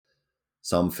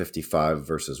Psalm 55,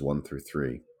 verses 1 through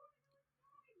 3.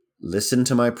 Listen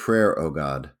to my prayer, O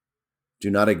God. Do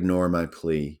not ignore my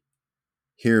plea.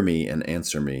 Hear me and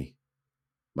answer me.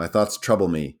 My thoughts trouble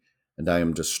me, and I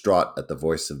am distraught at the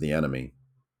voice of the enemy,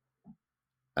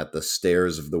 at the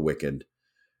stares of the wicked,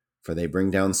 for they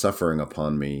bring down suffering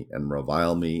upon me and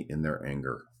revile me in their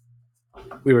anger.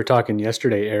 We were talking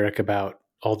yesterday, Eric, about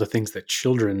all the things that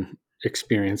children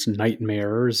experience,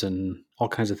 nightmares and all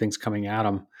kinds of things coming at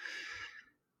them.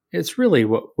 It's really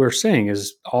what we're saying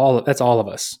is that's all of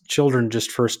us. Children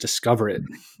just first discover it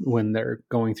when they're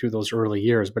going through those early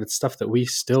years, but it's stuff that we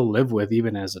still live with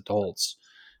even as adults.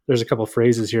 There's a couple of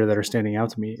phrases here that are standing out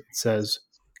to me. It says,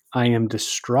 I am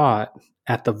distraught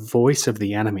at the voice of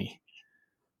the enemy.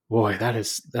 Boy,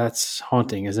 that's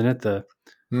haunting, isn't it? The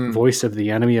voice of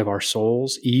the enemy of our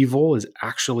souls. Evil is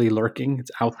actually lurking.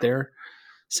 It's out there.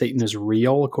 Satan is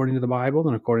real according to the Bible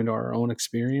and according to our own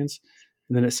experience.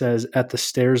 And then it says, at the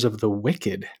stares of the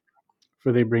wicked,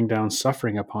 for they bring down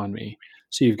suffering upon me.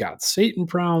 So you've got Satan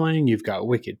prowling, you've got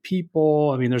wicked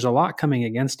people. I mean, there's a lot coming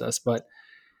against us, but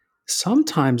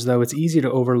sometimes, though, it's easy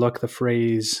to overlook the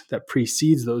phrase that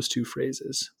precedes those two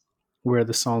phrases, where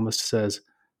the psalmist says,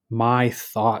 my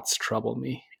thoughts trouble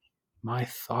me. My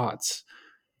thoughts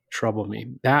trouble me.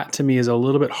 That to me is a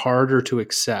little bit harder to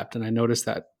accept. And I notice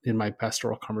that in my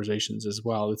pastoral conversations as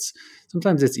well.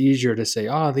 Sometimes it's easier to say,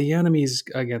 the enemy's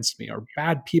against me, or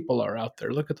bad people are out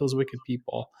there. Look at those wicked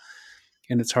people.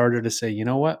 And it's harder to say, you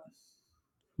know what?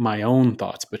 My own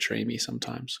thoughts betray me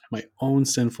sometimes. My own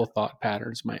sinful thought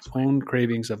patterns, my own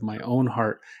cravings of my own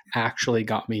heart actually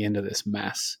got me into this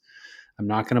mess. I'm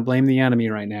not going to blame the enemy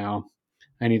right now.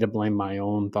 I need to blame my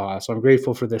own thoughts. So I'm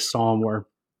grateful for this psalm where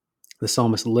the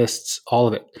psalmist lists all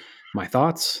of it. My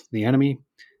thoughts, the enemy,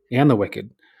 and the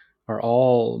wicked are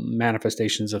all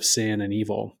manifestations of sin and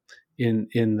evil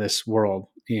in this world.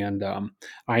 And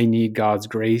I need God's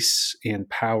grace and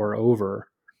power over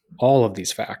all of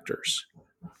these factors.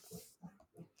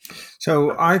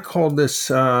 So I called this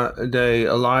day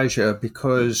Elijah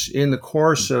because in the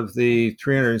course of the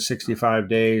 365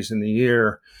 days in the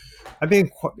year, I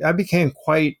became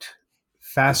quite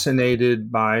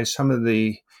fascinated by some of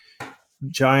the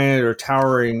giant or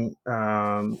towering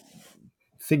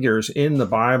figures in the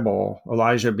Bible,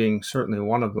 Elijah being certainly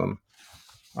one of them,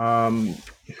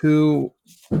 who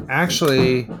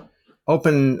actually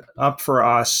open up for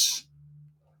us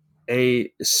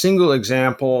a single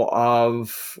example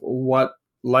of what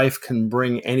life can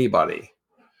bring anybody.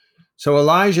 So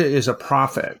Elijah is a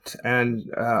prophet, and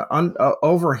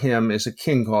over him is a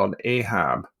king called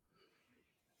Ahab.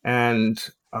 And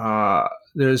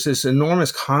there's this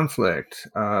enormous conflict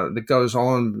that goes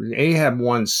on. Ahab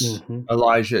wants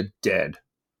Elijah dead.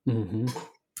 Mm-hmm.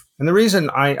 And the reason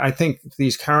I think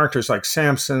these characters like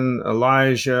Samson,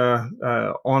 Elijah,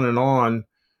 on and on,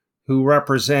 who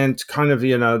represent kind of,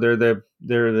 they're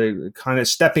the kind of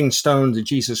stepping stone to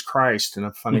Jesus Christ in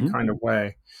a funny kind of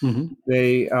way.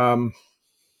 Mm-hmm.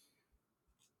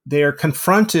 They are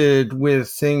confronted with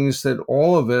things that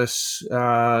all of us,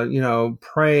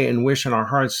 pray and wish in our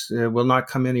hearts will not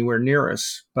come anywhere near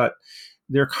us. But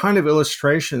they're kind of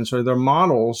illustrations, or they're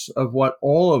models of what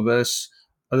all of us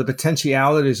are, the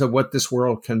potentialities of what this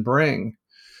world can bring.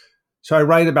 So I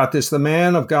write about this. The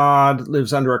man of God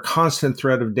lives under a constant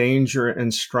threat of danger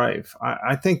and strife.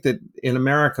 I think that in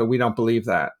America, we don't believe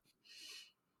that.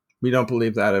 We don't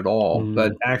believe that at all.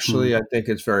 But actually, I think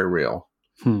it's very real.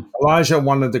 Elijah,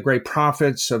 one of the great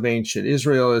prophets of ancient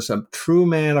Israel, is a true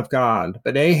man of God.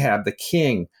 But Ahab, the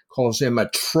king, calls him a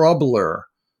troubler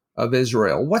of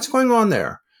Israel. What's going on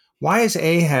there? Why is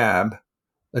Ahab,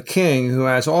 the king who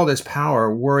has all this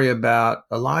power, worry about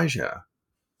Elijah?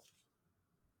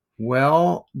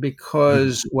 Well,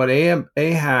 because what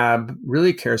Ahab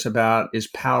really cares about is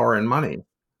power and money.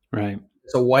 Right.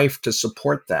 It's a wife to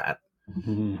support that.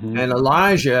 Mm-hmm. And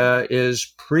Elijah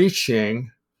is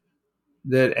preaching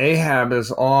that Ahab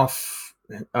is off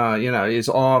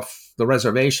the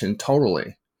reservation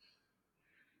totally.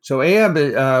 So Ahab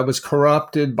was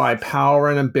corrupted by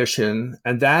power and ambition,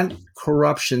 and that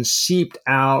corruption seeped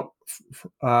out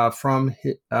from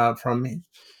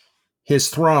his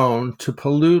throne to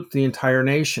pollute the entire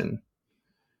nation.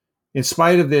 In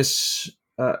spite of this,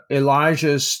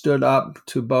 Elijah stood up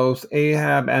to both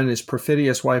Ahab and his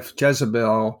perfidious wife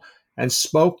Jezebel and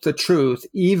spoke the truth,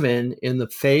 even in the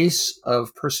face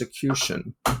of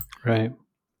persecution. Right.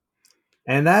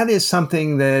 And that is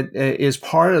something that is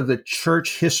part of the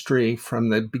church history from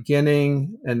the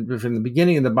beginning, and from the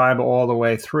beginning of the Bible all the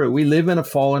way through. We live in a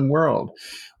fallen world.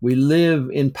 We live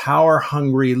in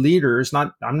power-hungry leaders.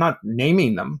 I'm not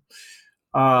naming them,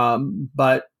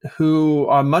 but who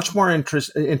are much more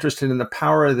interested in the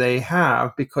power they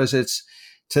have, because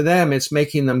to them it's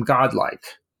making them godlike,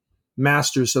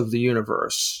 masters of the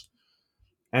universe.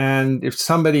 And if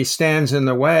somebody stands in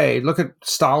the way, look at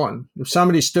Stalin. If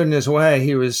somebody stood in his way,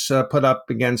 he was put up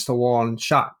against a wall and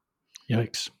shot.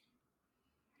 Yikes.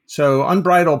 So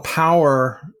unbridled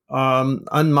power,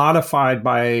 unmodified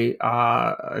by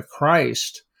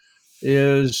Christ,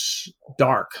 is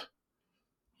dark.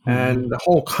 And the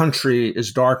whole country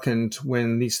is darkened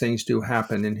when these things do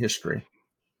happen in history.